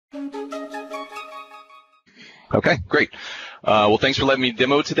Okay, great. Well, thanks for letting me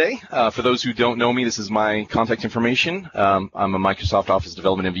demo today. For those who don't know me, this is my contact information. I'm a Microsoft Office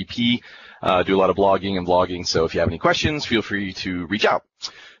Development MVP, do a lot of blogging and vlogging, so if you have any questions, feel free to reach out.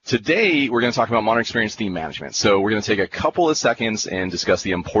 Today, we're going to talk about Modern Experience Theme Management. So we're going to take a couple of seconds and discuss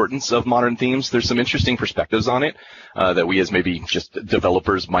the importance of modern themes. There's some interesting perspectives on it that we as maybe just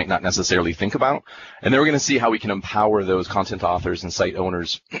developers might not necessarily think about. And then we're going to see how we can empower those content authors and site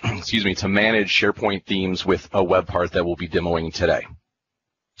owners, excuse me, to manage SharePoint themes with a web part that we'll be demoing today.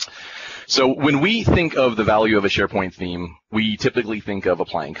 So when we think of the value of a SharePoint theme, we typically think of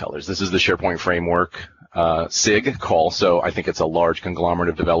applying colors. This is the SharePoint Framework SIG call, so I think it's a large conglomerate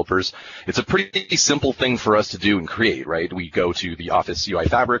of developers. It's a pretty simple thing for us to do and create, right? We go to the Office UI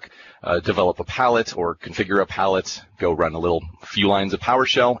Fabric, develop a palette or configure a palette, go run a few lines of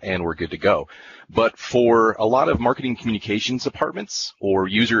PowerShell, and we're good to go. But for a lot of marketing communications departments or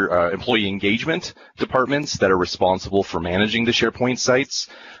employee engagement departments that are responsible for managing the SharePoint sites,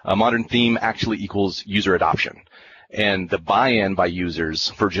 a modern theme actually equals user adoption. And the buy-in by users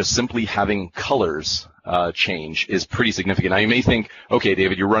for just simply having colors change is pretty significant. Now, you may think, okay,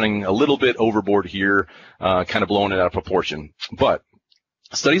 David, you're running a little bit overboard here, kind of blowing it out of proportion. But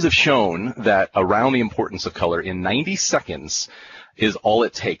studies have shown that around the importance of color in 90 seconds is all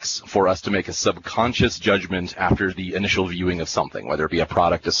it takes for us to make a subconscious judgment after the initial viewing of something, whether it be a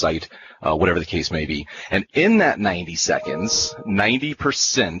product, a site, whatever the case may be. And in that 90 seconds,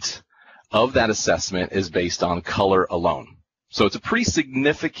 90% of that assessment is based on color alone. So it's a pretty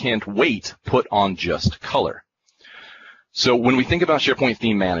significant weight put on just color. So when we think about SharePoint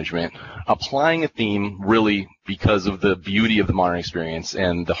theme management, applying a theme really, because of the beauty of the modern experience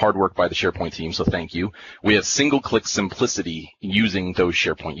and the hard work by the SharePoint team, so thank you, we have single-click simplicity using those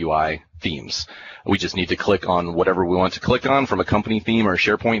SharePoint UI themes. We just need to click on whatever we want to click on from a company theme or a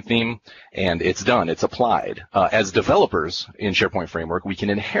SharePoint theme, and it's done, it's applied. As developers in SharePoint Framework, we can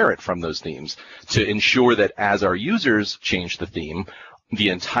inherit from those themes to ensure that as our users change the theme, the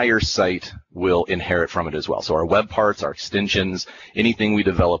entire site will inherit from it as well. So our web parts, our extensions, anything we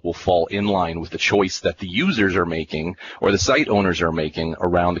develop will fall in line with the choice that the users are making or the site owners are making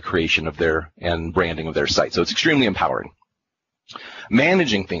around the creation of their and branding of their site. So it's extremely empowering.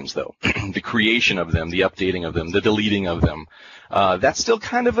 Managing themes, though, the creation of them, the updating of them, the deleting of them, that's still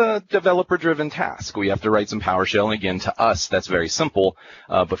kind of a developer-driven task. We have to write some PowerShell, and again, to us, that's very simple.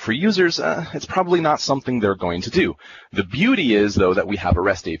 But for users, it's probably not something they're going to do. The beauty is, though, that we have a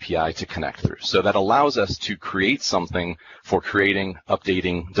REST API to connect through. So that allows us to create something for creating,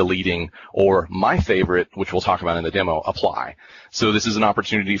 updating, deleting, or my favorite, which we'll talk about in the demo, apply. So this is an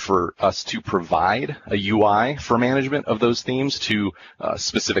opportunity for us to provide a UI for management of those themes to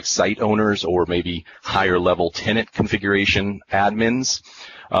specific site owners or maybe higher level tenant configuration admins.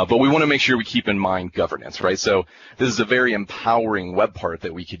 But we want to make sure we keep in mind governance, right? So this is a very empowering web part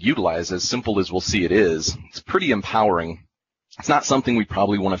that we could utilize. As simple as we'll see it is, it's pretty empowering. It's not something we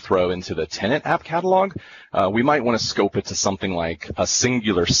probably want to throw into the tenant app catalog. We might want to scope it to something like a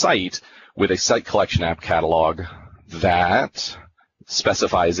singular site with a site collection app catalog that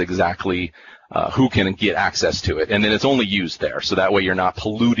specifies exactly who can get access to it, and then it's only used there. So that way you're not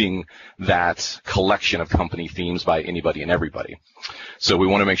polluting that collection of company themes by anybody and everybody. So we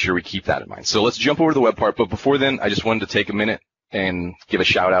want to make sure we keep that in mind. So let's jump over to the web part, but before then, I just wanted to take a minute and give a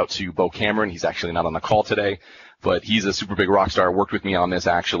shout out to Bo Cameron. He's actually not on the call today, but he's a super big rock star, worked with me on this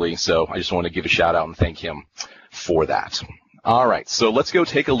actually, so I just want to give a shout out and thank him for that. All right, so let's go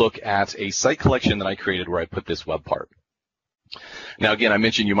take a look at a site collection that I created where I put this web part. Now, again, I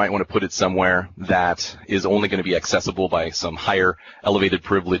mentioned you might want to put it somewhere that is only going to be accessible by some higher elevated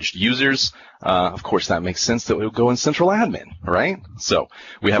privileged users. Of course, that makes sense that it will go in central admin, right? So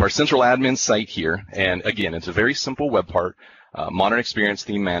we have our central admin site here, and again, it's a very simple web part, Modern Experience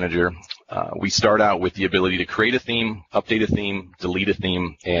Theme Manager. We start out with the ability to create a theme, update a theme, delete a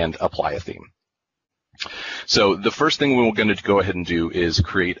theme, and apply a theme. So the first thing we're going to go ahead and do is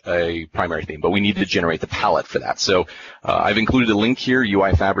create a primary theme, but we need to generate the palette for that. So I've included a link here,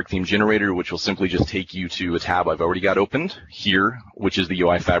 UI Fabric Theme Generator, which will simply just take you to a tab I've already got opened here, which is the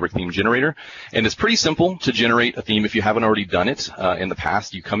UI Fabric Theme Generator. And it's pretty simple to generate a theme if you haven't already done it in the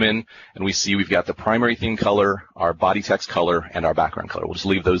past. You come in and we see we've got the primary theme color, our body text color, and our background color. We'll just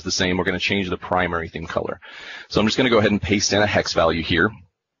leave those the same. We're going to change the primary theme color. So I'm just going to go ahead and paste in a hex value here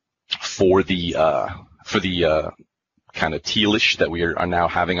for the kind of tealish that we are now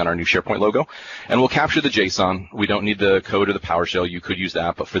having on our new SharePoint logo. And we'll capture the JSON. We don't need the code or the PowerShell. You could use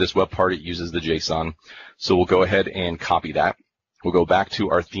that, but for this web part, it uses the JSON. So we'll go ahead and copy that. We'll go back to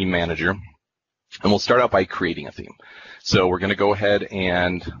our theme manager, and we'll start out by creating a theme. So we're going to go ahead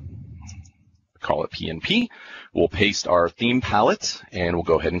and call it PNP. We'll paste our theme palette, and we'll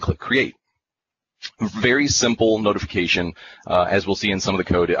go ahead and click Create. Very simple notification. As we'll see in some of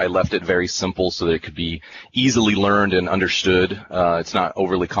the code, I left it very simple so that it could be easily learned and understood. It's not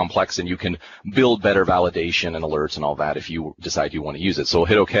overly complex, and you can build better validation and alerts and all that if you decide you want to use it. So we'll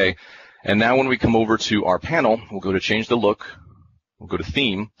hit OK. And now when we come over to our panel, we'll go to change the look. We'll go to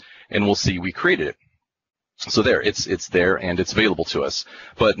theme, and we'll see we created it. So there, it's there, and it's available to us.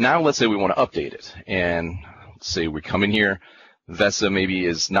 But now let's say we want to update it. And let's say we come in here. Vesa maybe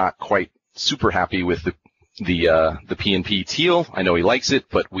is not quite super happy with the PNP teal. I know he likes it,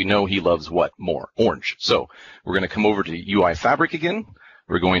 but we know he loves what more? Orange. So we're going to come over to UI Fabric again.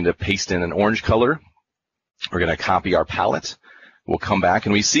 We're going to paste in an orange color. We're going to copy our palette. We'll come back,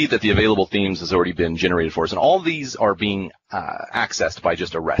 and we see that the available themes has already been generated for us. And all these are being accessed by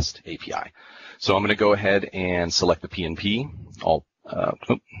just a REST API. So I'm going to go ahead and select the PNP. I'll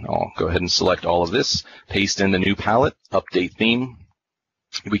go ahead and select all of this, paste in the new palette, update theme.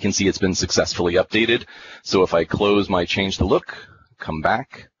 We can see it's been successfully updated. So if I close my change the look, come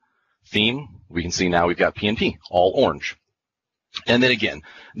back, theme, we can see now we've got PNP, all orange. And then again,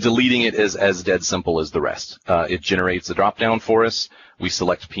 deleting it is as dead simple as the rest. It generates a drop-down for us. We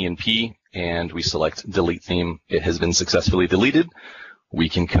select PNP, and we select delete theme. It has been successfully deleted. We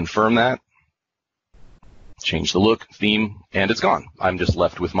can confirm that, change the look, theme, and it's gone. I'm just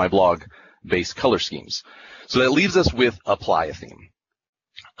left with my blog-based color schemes. So that leaves us with apply a theme.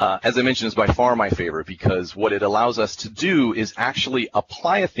 As I mentioned, is by far my favorite because what it allows us to do is actually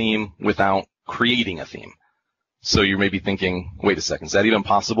apply a theme without creating a theme. So you may be thinking, wait a second, is that even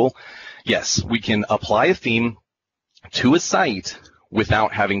possible? Yes, we can apply a theme to a site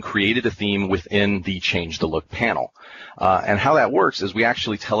without having created a theme within the Change the Look panel. And how that works is we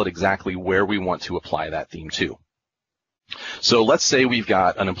actually tell it exactly where we want to apply that theme to. So let's say we've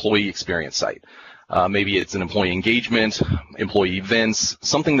got an employee experience site. Maybe it's an employee engagement, employee events,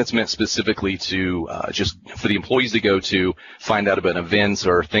 something that's meant specifically to just for the employees to go to find out about events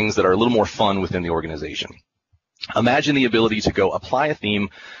or things that are a little more fun within the organization. Imagine the ability to go apply a theme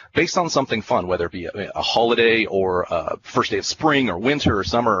based on something fun, whether it be a holiday or a first day of spring or winter or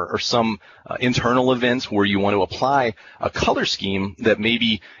summer or some internal event where you want to apply a color scheme that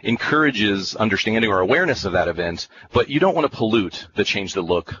maybe encourages understanding or awareness of that event, but you don't want to pollute the Change the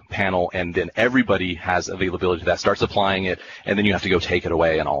Look panel, and then everybody has availability to that, starts applying it, and then you have to go take it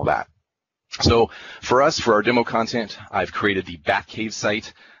away and all of that. So for us, for our demo content, I've created the Batcave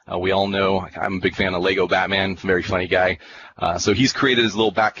site. We all know I'm a big fan of Lego Batman, very funny guy. So he's created his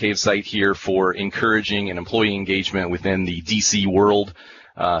little Batcave site here for encouraging and employee engagement within the DC world.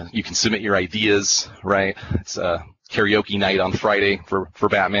 You can submit your ideas, right? It's a karaoke night on Friday for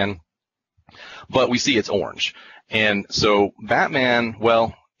Batman. But we see it's orange. And so Batman,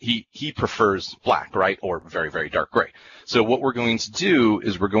 well, he prefers black, right? Or very, very dark gray. So what we're going to do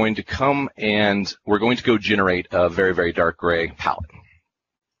is we're going to come and we're going to go generate a very, very dark gray palette.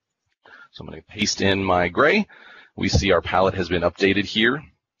 So I'm going to paste in my gray. We see our palette has been updated here.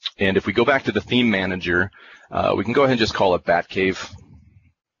 And if we go back to the theme manager, we can go ahead and just call it Batcave.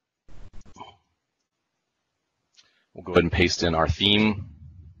 We'll go ahead and paste in our theme.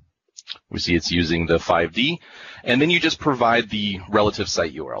 We see it's using the 5D. And then you just provide the relative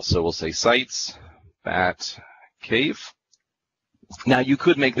site URL. So we'll say sites, Batcave. Now you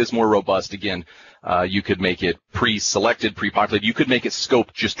could make this more robust. Again, you could make it pre-selected, pre-populated. You could make it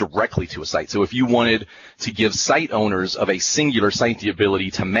scoped just directly to a site. So if you wanted to give site owners of a singular site the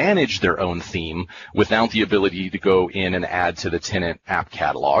ability to manage their own theme without the ability to go in and add to the tenant app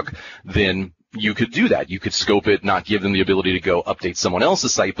catalog, then you could do that. You could scope it, not give them the ability to go update someone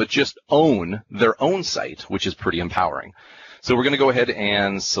else's site, but just own their own site, which is pretty empowering. So we're going to go ahead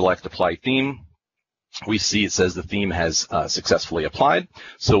and select Apply Theme. We see it says the theme has successfully applied.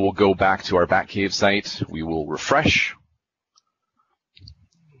 So we'll go back to our Batcave site. We will refresh.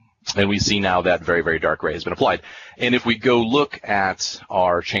 And we see now that very, very dark gray has been applied. And if we go look at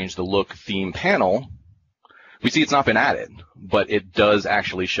our Change the Look theme panel, we see it's not been added, but it does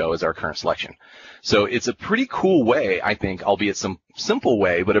actually show as our current selection. So it's a pretty cool way, I think, albeit some simple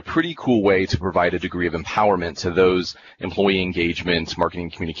way, but a pretty cool way to provide a degree of empowerment to those employee engagement,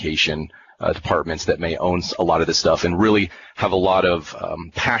 marketing, communication departments that may own a lot of this stuff and really have a lot of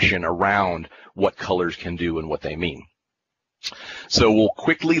passion around what colors can do and what they mean. So we'll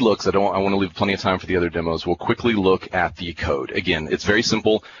quickly look, I want to leave plenty of time for the other demos. We'll quickly look at the code. Again, it's very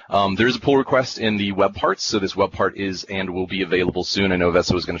simple. There is a pull request in the web parts, so this web part is and will be available soon. I know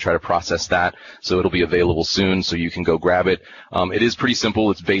Vesso is going to try to process that, so it'll be available soon, so you can go grab it. It is pretty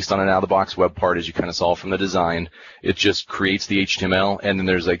simple. It's based on an out-of-the-box web part, as you kind of saw from the design. It just creates the HTML, and then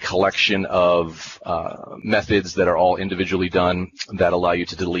there's a collection of methods that are all individually done that allow you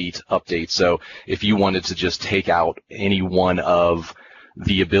to delete, update. So if you wanted to just take out any one of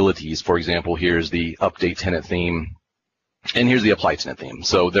the abilities, for example, here's the update tenant theme, and here's the apply tenant theme.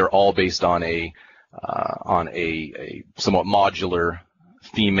 So they're all based on a somewhat modular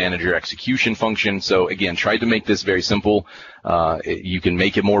theme manager execution function. So again, tried to make this very simple. You can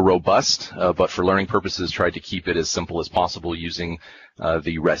make it more robust, but for learning purposes, tried to keep it as simple as possible using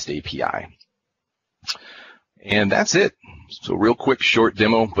the REST API. And that's it. So real quick, short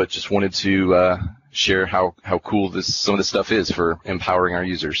demo, but just wanted to share how cool some of this stuff is for empowering our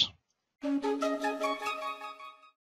users.